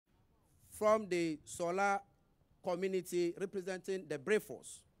from the Solar community representing the Brave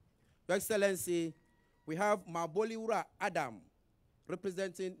Force. Your Excellency, we have Maboliura Adam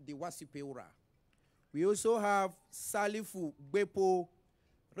representing the Wasipeura. We also have Salifu Gbepo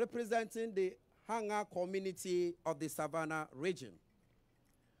representing the Hanga community of the Savannah region.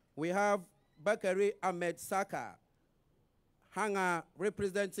 We have Bakari Ahmed Saka, Hanga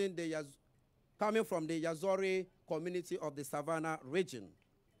representing the coming from the Yazori community of the Savannah region.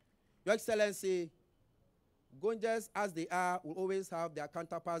 Your Excellency, Gonjas as they are will always have their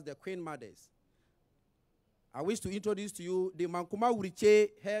counterparts, the Queen Mothers. I wish to introduce to you the Mankuma Uriche,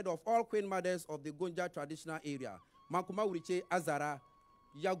 head of all Queen Mothers of the Gonja traditional area, Mankuma Uriche Azara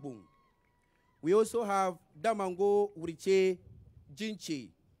Yagbung. We also have Damango Uriche Jinchi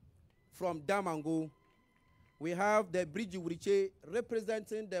from Damango. We have the Bridge Uriche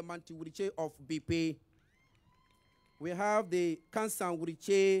representing the Manti Uriche of BP. We have the Kansan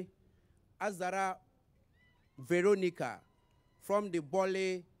Uriche Azara Veronica from the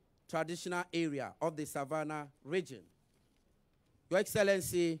Bole traditional area of the Savannah region. Your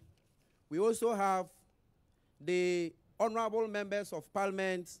Excellency, we also have the honorable members of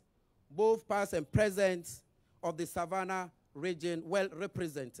parliament, both past and present, of the Savannah region well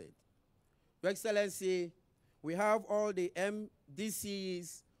represented. Your Excellency, we have all the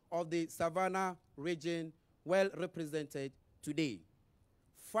MDCs of the Savannah region well represented today.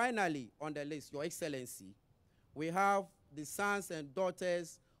 Finally, on the list, Your Excellency, we have the sons and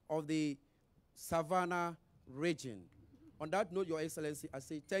daughters of the Savannah region. On that note, Your Excellency, I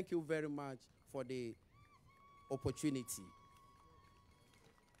say thank you very much for the opportunity.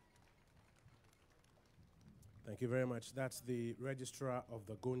 Thank you very much. That's the Registrar of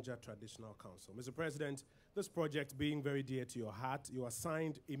the Gonja Traditional Council. Mr. President, this project being very dear to your heart, you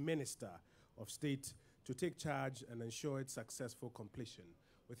assigned a Minister of State to take charge and ensure its successful completion.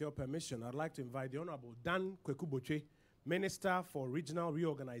 With your permission, I'd like to invite the Honorable Dan Kwekuboche, Minister for Regional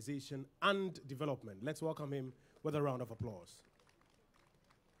Reorganization and Development. Let's welcome him with a round of applause.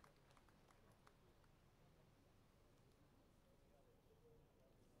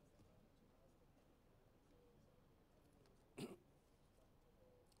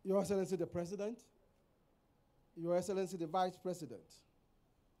 Your Excellency the President, Your Excellency the Vice President,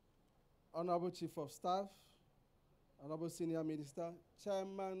 Honorable Chief of Staff, Honorable Senior Minister,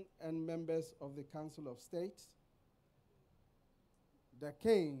 Chairman and members of the Council of State, the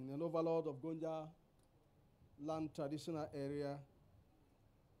King and Overlord of Gonja Land Traditional Area,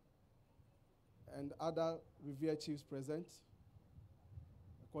 and other revered chiefs present,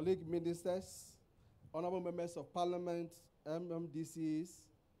 colleague ministers, honorable members of Parliament, MMDCs,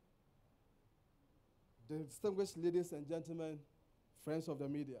 distinguished ladies and gentlemen, friends of the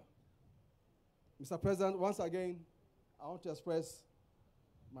media. Mr. President, once again, I want to express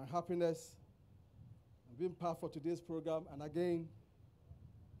my happiness in being part for today's program, and again,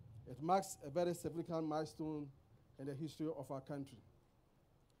 it marks a very significant milestone in the history of our country.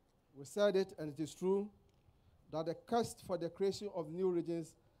 We said it, and it is true, that the quest for the creation of new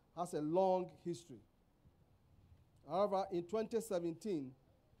regions has a long history. However, in 2017,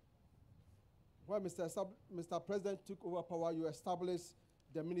 when Mr. President took over power, you established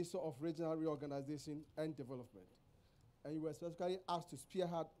the Ministry of Regional Reorganization and Development. And you were specifically asked to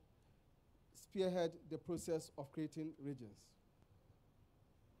spearhead the process of creating regions.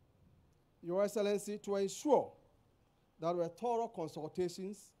 Your Excellency, to ensure that there were thorough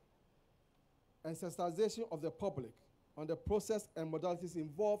consultations and sensitization of the public on the process and modalities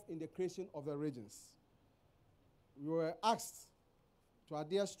involved in the creation of the regions, we were asked to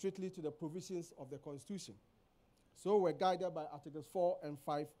adhere strictly to the provisions of the Constitution. So we're guided by Articles 4 and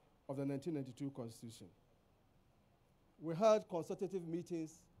 5 of the 1992 Constitution. We held consultative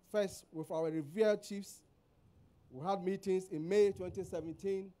meetings, first with our revered chiefs. We had meetings in May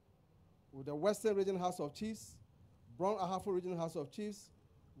 2017 with the Western Region House of Chiefs, Brown Ahafo Region House of Chiefs,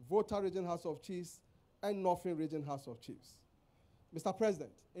 Volta Region House of Chiefs, and Northern Region House of Chiefs. Mr.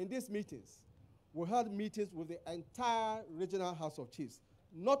 President, in these meetings, we had meetings with the entire Regional House of Chiefs,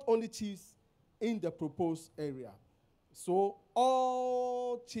 not only chiefs in the proposed area. So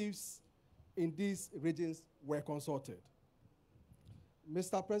all chiefs in these regions were consulted.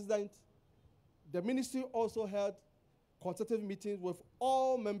 Mr. President, the ministry also held consultative meetings with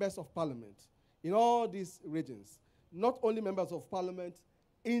all members of parliament in all these regions, not only members of parliament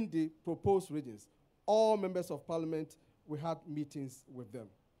in the proposed regions, all members of parliament, we had meetings with them.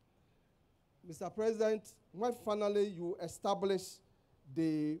 Mr. President, when finally you established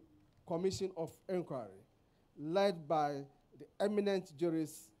the Commission of Inquiry, led by the eminent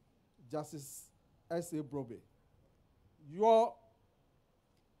jurist, Justice S.A. Brobe, your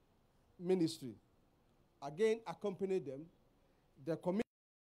ministry again accompanied them. The committee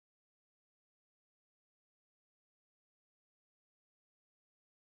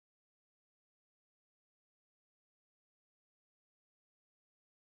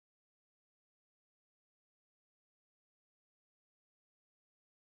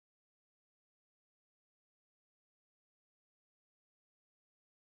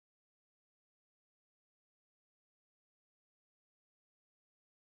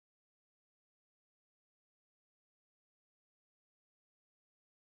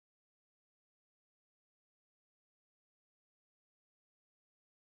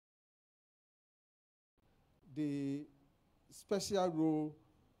the special role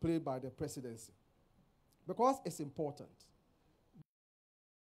played by the presidency, because it's important.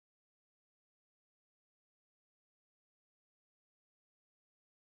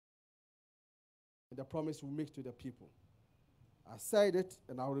 The promise we make to the people. I said it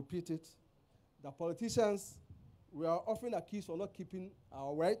and I'll repeat it. The politicians, we are often accused of not keeping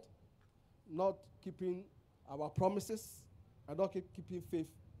our word, not keeping our promises, and not keeping faith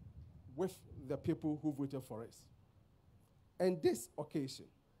with the people who voted for us. And this occasion,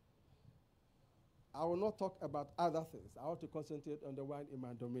 I will not talk about other things. I want to concentrate on the one in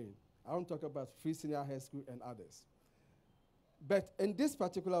my domain. I won't talk about Free Senior High School and others. But in this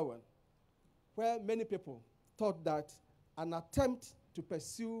particular one, where many people thought that an attempt to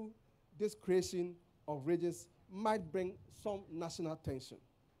pursue this creation of regions might bring some national tension.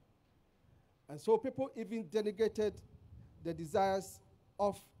 And so people even delegated the desires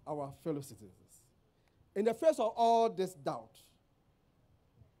of our fellow citizens. In the face of all this doubt,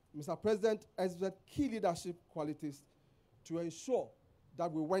 Mr. President exerted key leadership qualities to ensure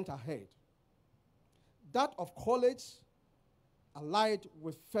that we went ahead. That of courage allied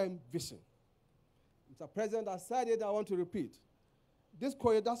with firm vision. Mr. President, I said it, I want to repeat. This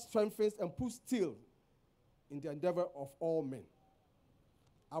courage that strengthens and puts steel in the endeavor of all men.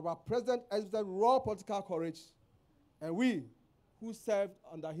 Our president exerted raw political courage, and we who served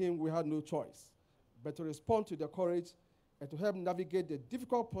under him, we had no choice but to respond to the courage and to help navigate the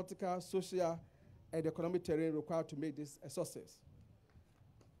difficult political, social, and economic terrain required to make this a success.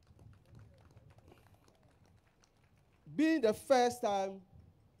 Being the first time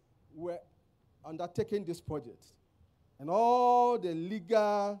we're undertaking this project, and all the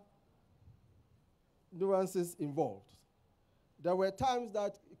legal nuances involved, there were times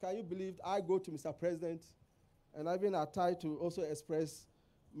that, can you believe, I go to Mr. President, and I even tried to also express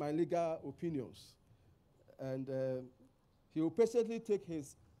my legal opinions. And he will patiently take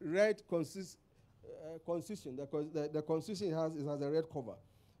his red constitution, the constitution has a red cover.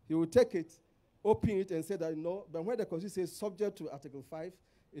 He will take it, open it, and say that, no, but when the constitution says subject to Article 5,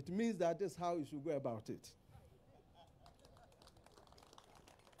 it means that this is how you should go about it.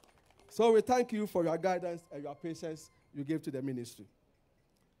 So we thank you for your guidance and your patience you gave to the ministry.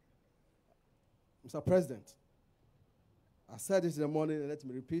 Mr. President, I said this in the morning, and let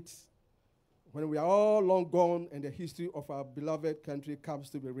me repeat. When we are all long gone and the history of our beloved country comes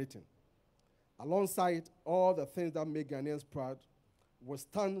to be written, alongside all the things that make Ghanaians proud, will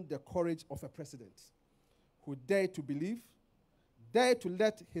stand the courage of a president who dared to believe, dared to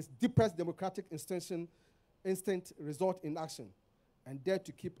let his deepest democratic instinct result in action, and dared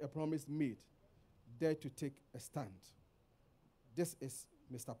to keep a promise made, dared to take a stand. This is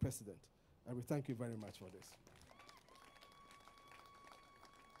Mr. President, and we thank you very much for this.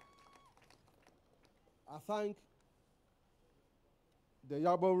 I thank the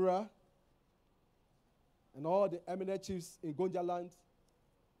Yabora and all the eminent chiefs in Gonja land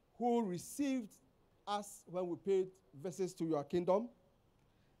who received us when we paid visits to your kingdom,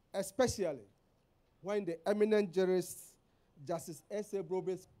 especially when the eminent jurist, Justice S.A.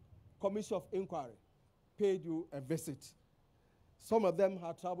 Brobe's Commission of Inquiry, paid you a visit. Some of them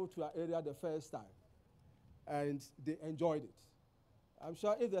had traveled to our area the first time, and they enjoyed it. I'm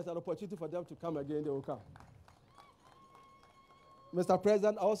sure if there's an opportunity for them to come again, they will come. Mr.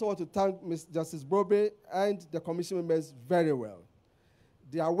 President, I also want to thank Ms. Justice Brobe and the commission members very well.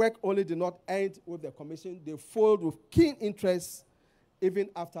 Their work only did not end with the commission. They followed with keen interest even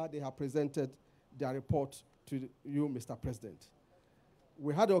after they have presented their report to you, Mr. President.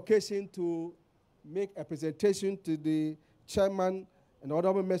 We had the occasion to make a presentation to the chairman and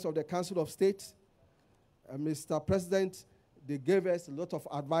other members of the Council of State. Mr. President, they gave us a lot of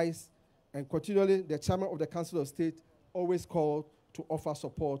advice, and continually the chairman of the Council of State always called to offer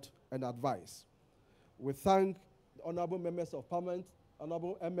support and advice. We thank the honorable members of parliament,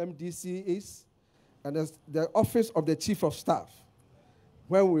 honorable MMDCs, and the office of the Chief of Staff.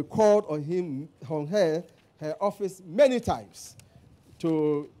 When we called on him, on her office many times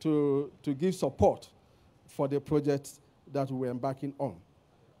to give support for the project that we're embarking on.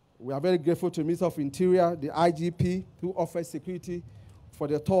 We are very grateful to the Minister of Interior, the IGP, who offers security for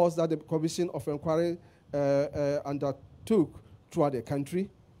the tours that the Commission of Inquiry undertook throughout the country.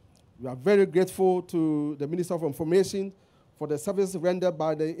 We are very grateful to the Minister of Information for the service rendered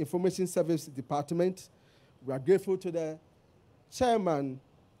by the Information Service Department. We are grateful to the Chairman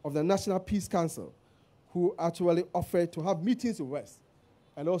of the National Peace Council, who actually offered to have meetings with us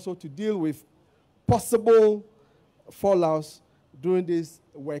and also to deal with possible fallouts during this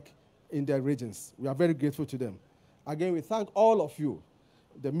work in their regions. We are very grateful to them. Again, we thank all of you,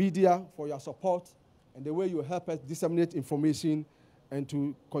 the media, for your support and the way you help us disseminate information and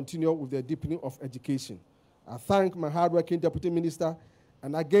to continue with the deepening of education. I thank my hardworking Deputy Minister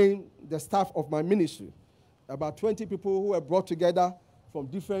and again the staff of my ministry, about 20 people who were brought together from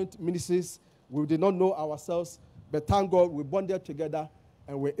different ministries. We did not know ourselves, but thank God we bonded together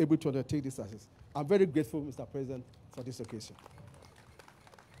and were able to undertake this assist. I'm very grateful, Mr. President, for this occasion.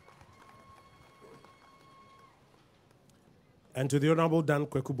 And to the Honorable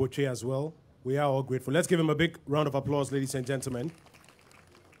Dankwa as well, we are all grateful. Let's give him a big round of applause, ladies and gentlemen.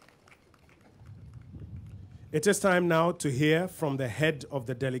 It is time now to hear from the head of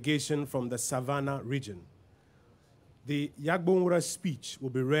the delegation from the Savannah region. The Yagbonwura speech will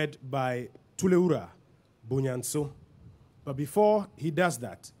be read by Tuleura Bunyanso. But before he does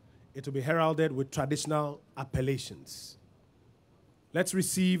that, it will be heralded with traditional appellations. Let's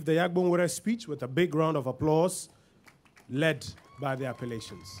receive the Yagbonwura speech with a big round of applause, led by the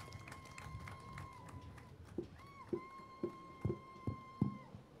appellations.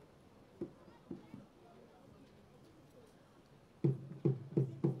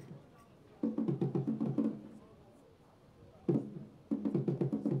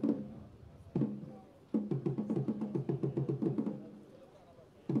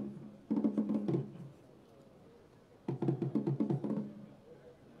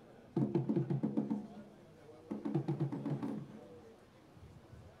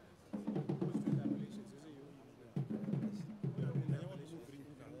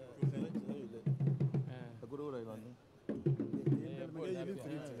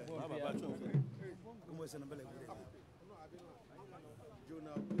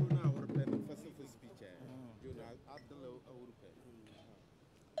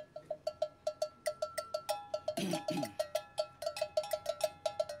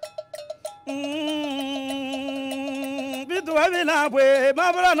 Bwe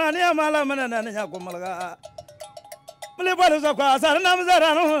mabra na ni amala mana na nya kumalga mle balu zakwa sar nam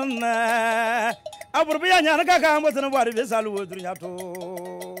zaran aburbiya nya na kaka mo tan bari be salu wodur nya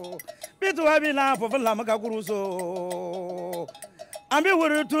to bitu abila fo fala maka kuruso ambi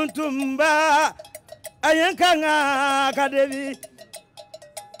wuru tuntumba ayanka nga kadevi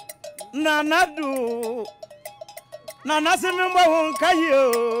nanadu nanasimbo won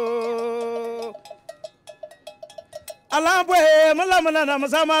kayo alambwe malamana na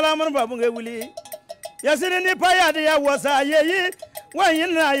masamala mun babunge wuli yasiri ni paya de ya wasa yeyi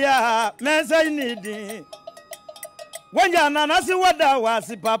wanyina ya mensa nidi wanja na nasi wada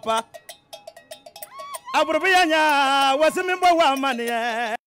wasi papa aburbiya nya wasimimbo wa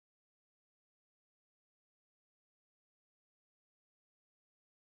manie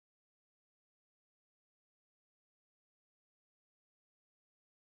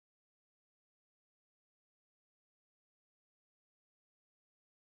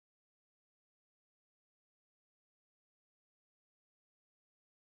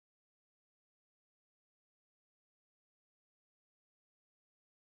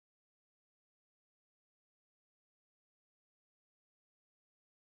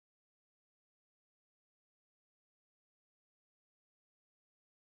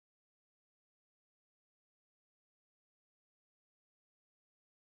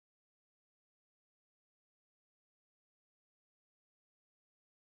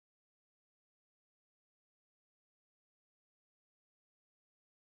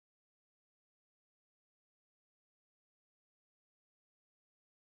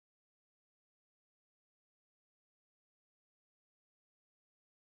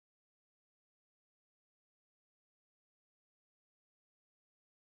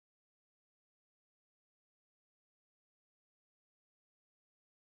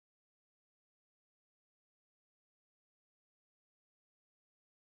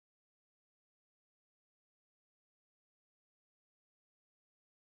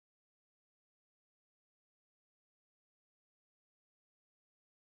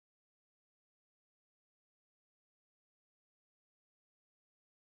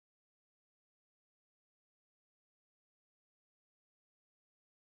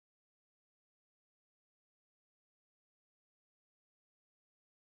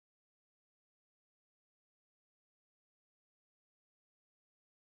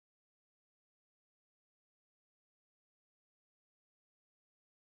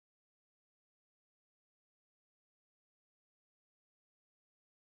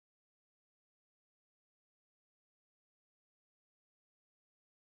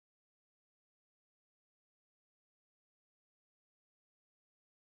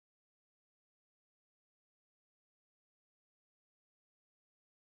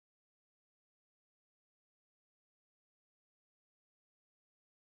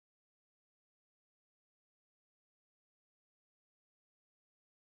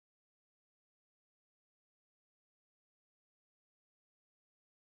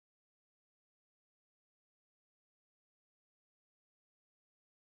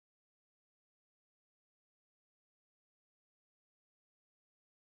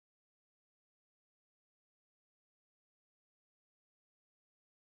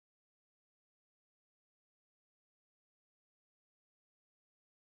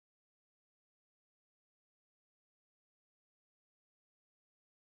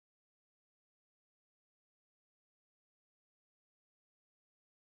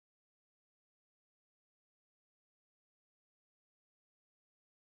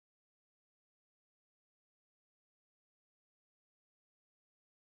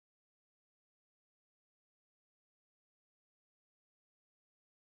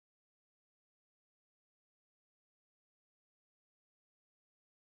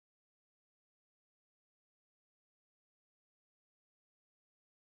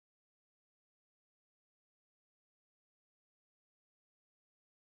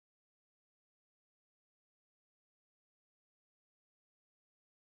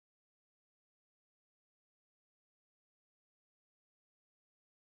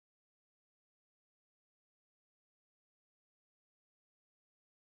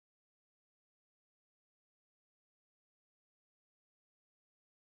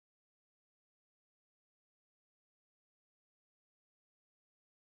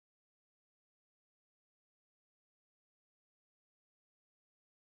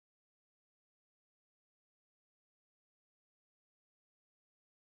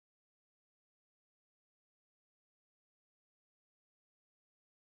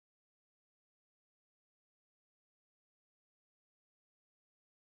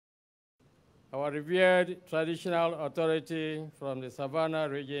our revered traditional authority from the Savannah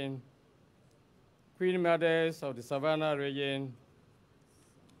region, Queen Mothers of the Savannah region,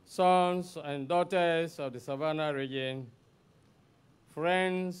 sons and daughters of the Savannah region,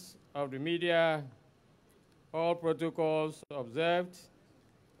 friends of the media, all protocols observed,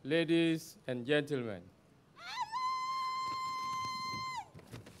 ladies and gentlemen.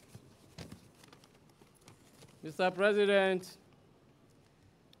 Mr. President,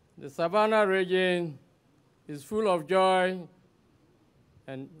 the Savannah region is full of joy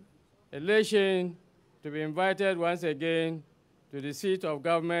and elation to be invited once again to the seat of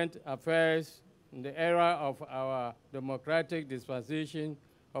government affairs in the era of our democratic dispensation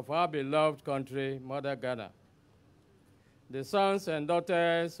of our beloved country, Mother Ghana. The sons and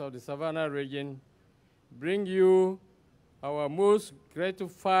daughters of the Savannah region bring you our most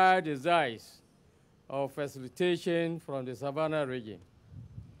gratified desires of facilitation from the Savannah region.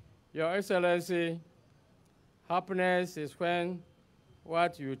 Your Excellency, happiness is when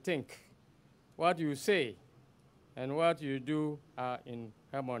what you think, what you say, and what you do are in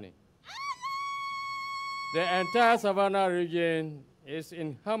harmony. The entire Savannah region is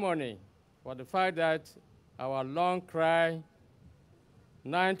in harmony for the fact that our long cry,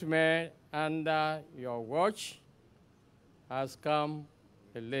 nightmare under your watch, has come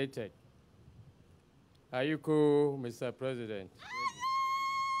elated. Are you cool, Mr. President?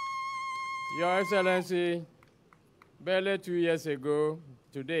 Your Excellency, barely 2 years ago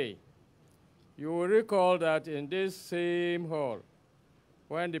today, you will recall that in this same hall,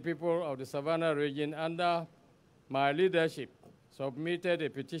 when the people of the Savannah region under my leadership submitted a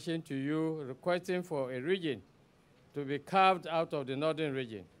petition to you requesting for a region to be carved out of the northern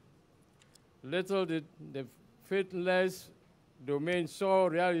region. Little did the faithless domain saw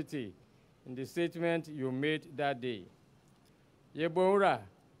reality in the statement you made that day. Yeboura,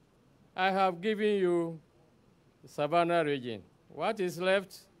 I have given you the Savannah region. What is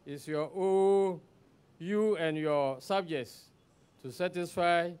left is you and your subjects to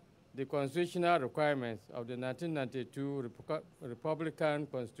satisfy the constitutional requirements of the 1992 Republican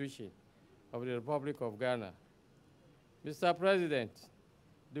Constitution of the Republic of Ghana. Mr. President,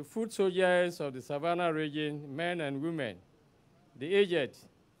 the foot soldiers of the Savannah region, men and women, the aged,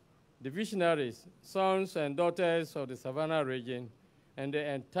 the visionaries, sons and daughters of the Savannah region, and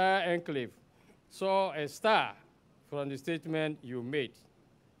the entire enclave saw a star from the statement you made.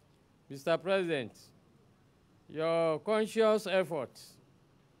 Mr. President, your conscious efforts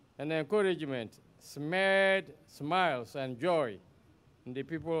and encouragement smeared smiles and joy in the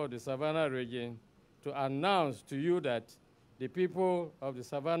people of the Savannah region to announce to you that the people of the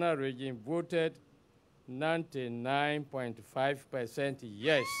Savannah region voted 99.5%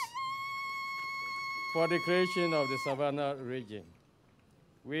 yes for the creation of the Savannah region.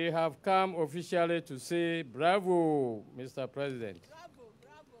 We have come officially to say bravo, Mr. President. Bravo,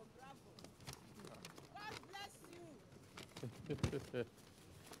 bravo, bravo. God bless you.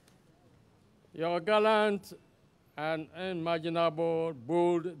 Your gallant and unimaginable,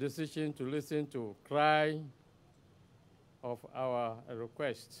 bold decision to listen to cry of our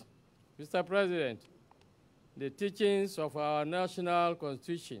request. Mr. President, the teachings of our national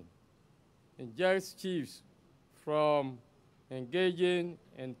constitution ejects chiefs from engaging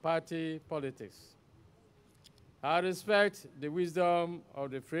in party politics. I respect the wisdom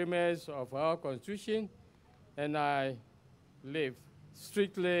of the framers of our constitution, and I live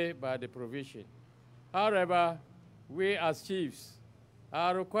strictly by the provision. However, we as chiefs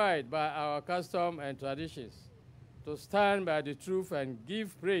are required by our custom and traditions to stand by the truth and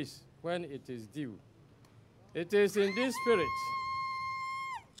give praise when it is due. It is in this spirit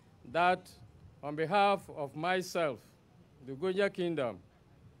that, on behalf of myself, the Gonja Kingdom,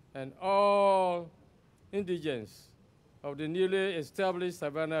 and all indigents of the newly established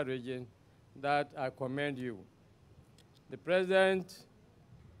Savannah region, that I commend you. The President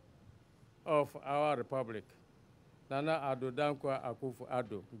of our Republic, Nana Addo Dankwa Akufu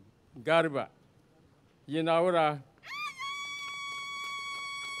Addo, Garba, Yinaura,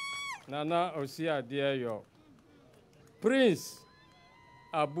 Nana Osia Diayo, Prince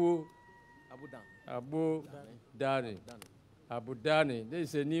Abu Dani. Abu Dani. This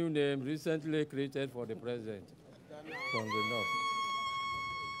is a new name recently created for the president from the north.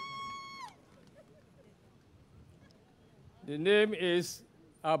 The name is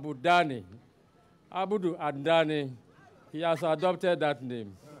Abu Dani. Abudu Andani. He has adopted that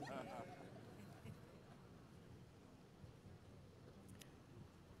name.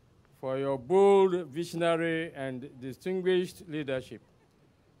 For your bold, visionary, and distinguished leadership.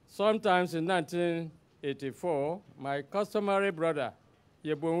 Sometimes in 1984, my customary brother,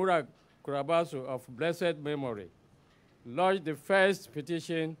 Yeboura Kurabasu of blessed memory, lodged the first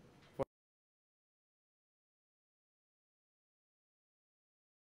petition for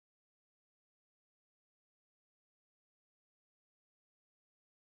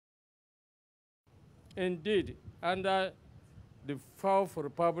indeed, under the Fourth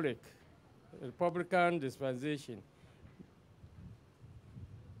Republican dispensation,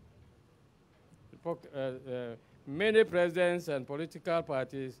 many presidents and political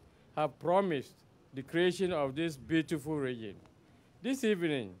parties have promised the creation of this beautiful region. This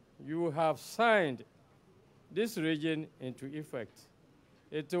evening, you have signed this region into effect.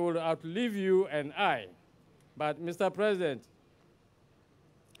 It will outlive you and I. But, Mr. President,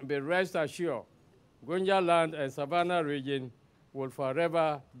 be rest assured, Gonja land and Savannah region will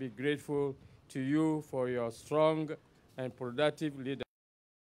forever be grateful to you for your strong and productive leadership.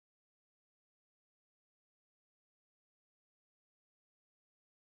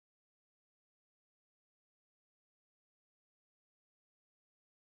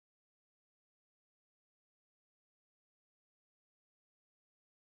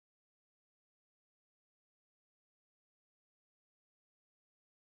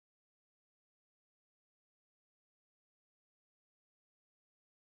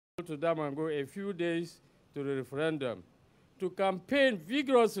 To Damango a few days to the referendum to campaign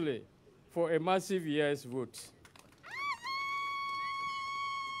vigorously for a massive yes vote.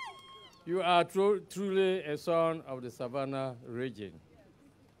 You are truly a son of the Savannah region.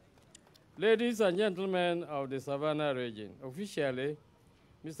 Ladies and gentlemen of the Savannah region, officially,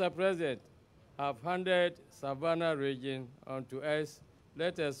 Mr. President, have handed Savannah region onto us.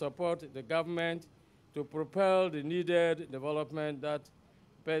 Let us support the government to propel the needed development that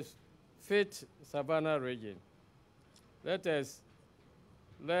best fit Savannah region. Let the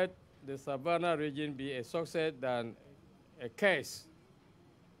Savannah region be a success than a curse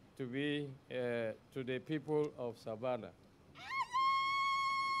to the people of Savannah.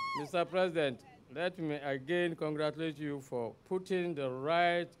 Mr. President, let me again congratulate you for putting the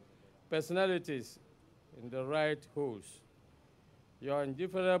right personalities in the right holes. Your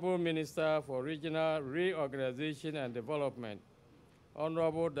indifferable Minister for Regional Reorganization and Development,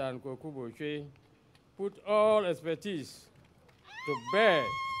 Honorable Dankwa, put all expertise to bear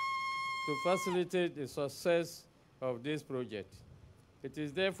to facilitate the success of this project. It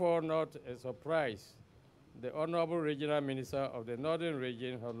is therefore not a surprise the Honorable Regional Minister of the Northern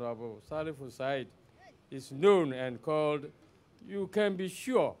Region, Honorable Salif Said, is known and called, you can be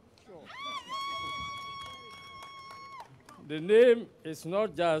sure. The name is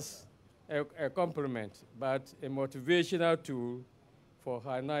not just a compliment, but a motivational tool for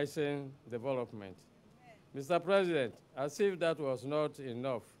harnessing development. Mr. President, as if that was not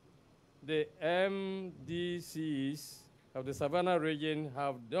enough, the MDCs of the Savannah region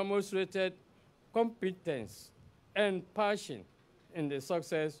have demonstrated competence and passion in the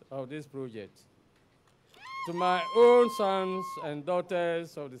success of this project. To my own sons and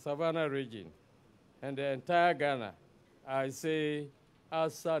daughters of the Savannah region and the entire Ghana, I say,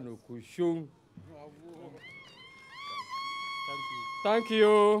 Asanu Kushung. Thank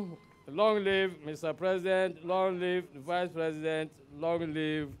you. Long live Mr. President, long live the Vice President, long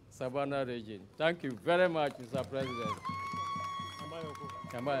live Savannah region. Thank you very much, Mr. President.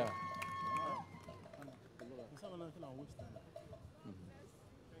 Kambaya.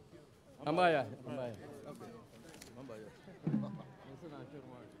 Kambaya.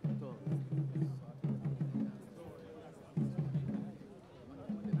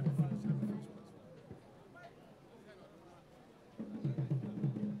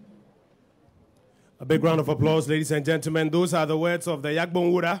 A big round of applause, ladies and gentlemen. Those are the words of the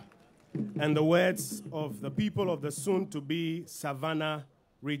Yagbon Wura and the words of the people of the soon-to-be Savannah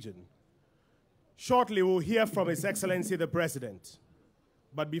region. Shortly, we'll hear from His Excellency the President.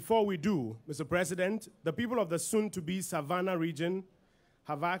 But before we do, Mr. President, the people of the soon-to-be Savannah region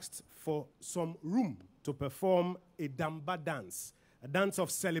have asked for some room to perform a Damba dance, a dance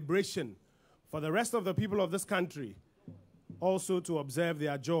of celebration for the rest of the people of this country, also to observe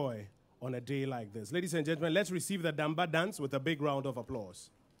their joy on a day like this. Ladies and gentlemen, let's receive the Damba dance with a big round of applause.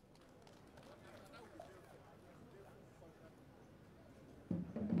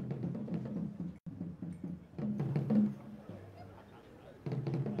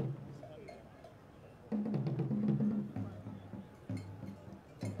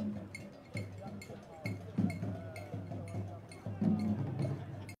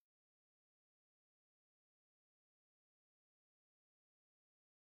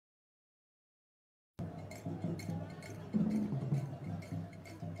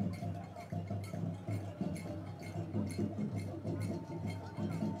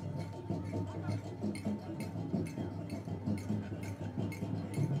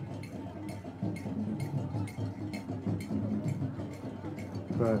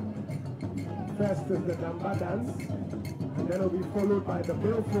 First is the Damba dance, and then it will be followed by the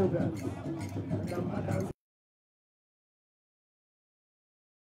Bilful dance. The Damba dance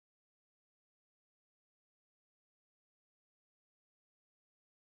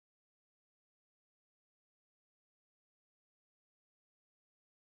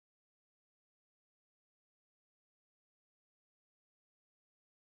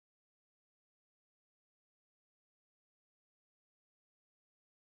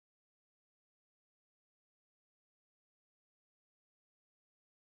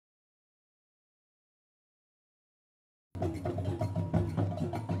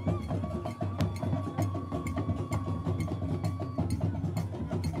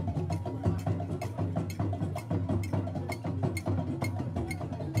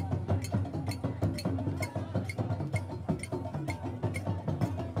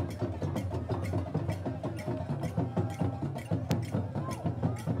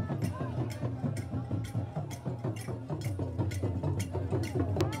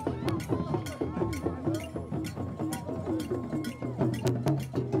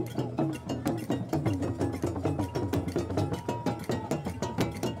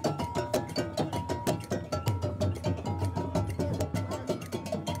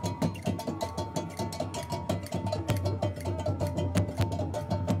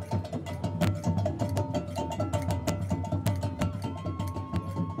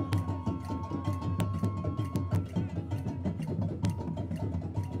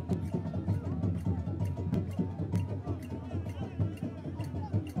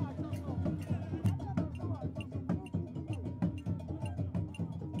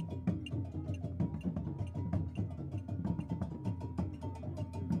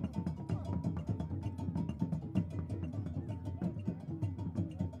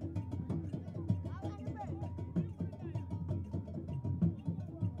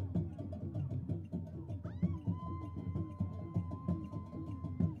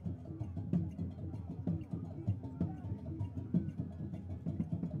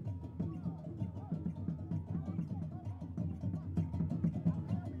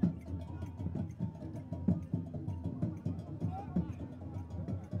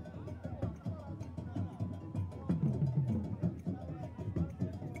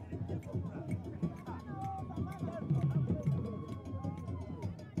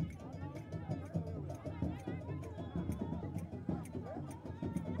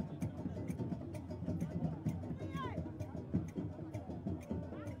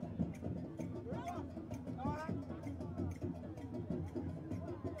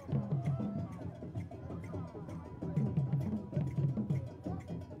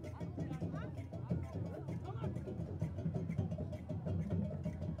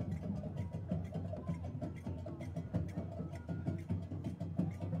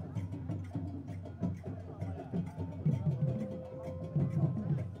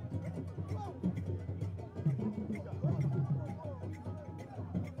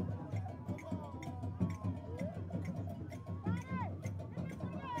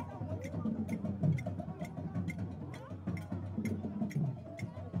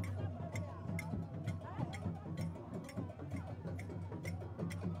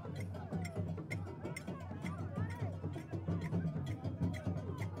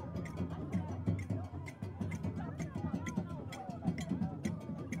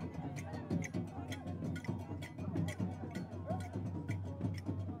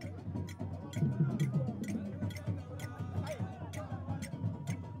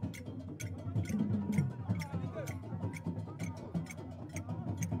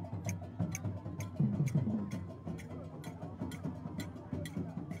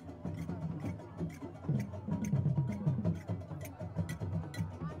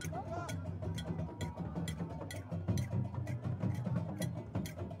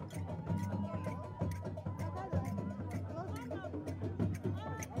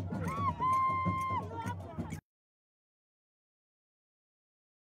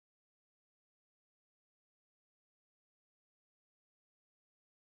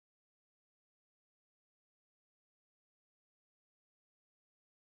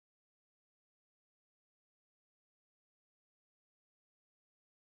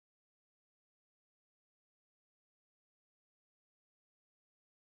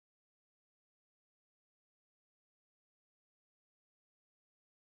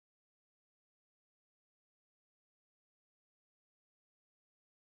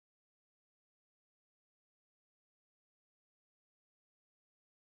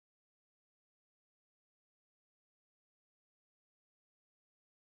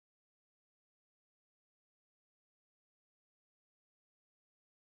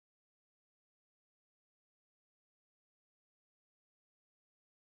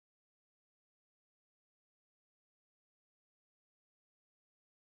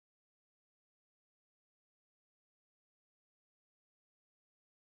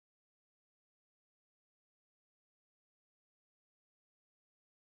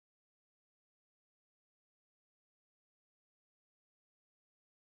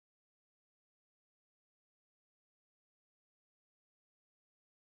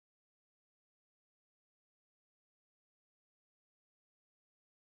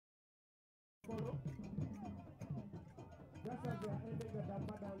Just as they are ending the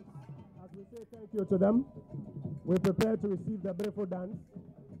Dankwa dance, as we say thank you to them, we prepare to receive the Brefo dance.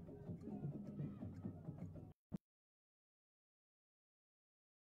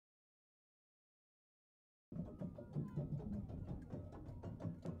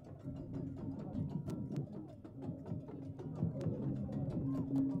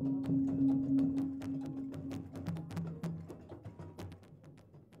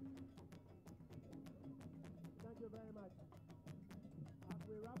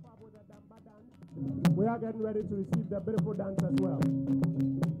 We are getting ready to receive the beautiful dance as well.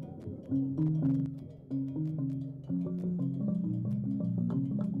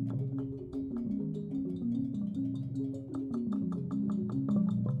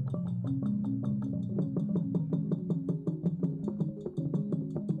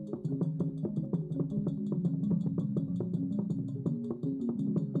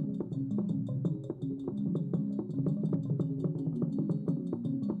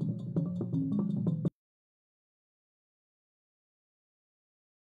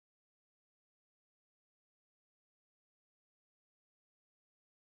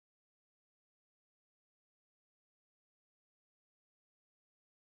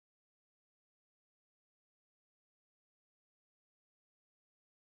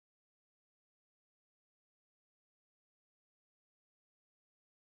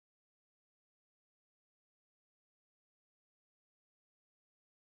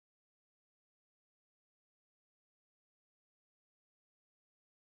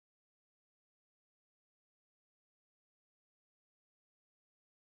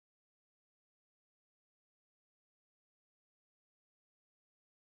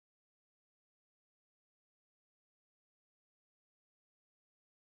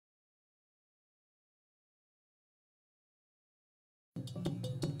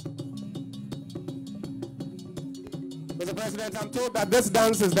 Mr. President, I'm told that this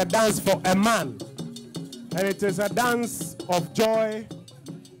dance is the dance for a man. And it is a dance of joy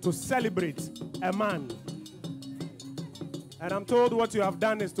to celebrate a man. And I'm told what you have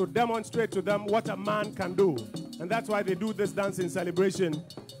done is to demonstrate to them what a man can do. And that's why they do this dance in celebration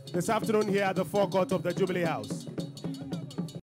this afternoon here at the forecourt of the Jubilee House.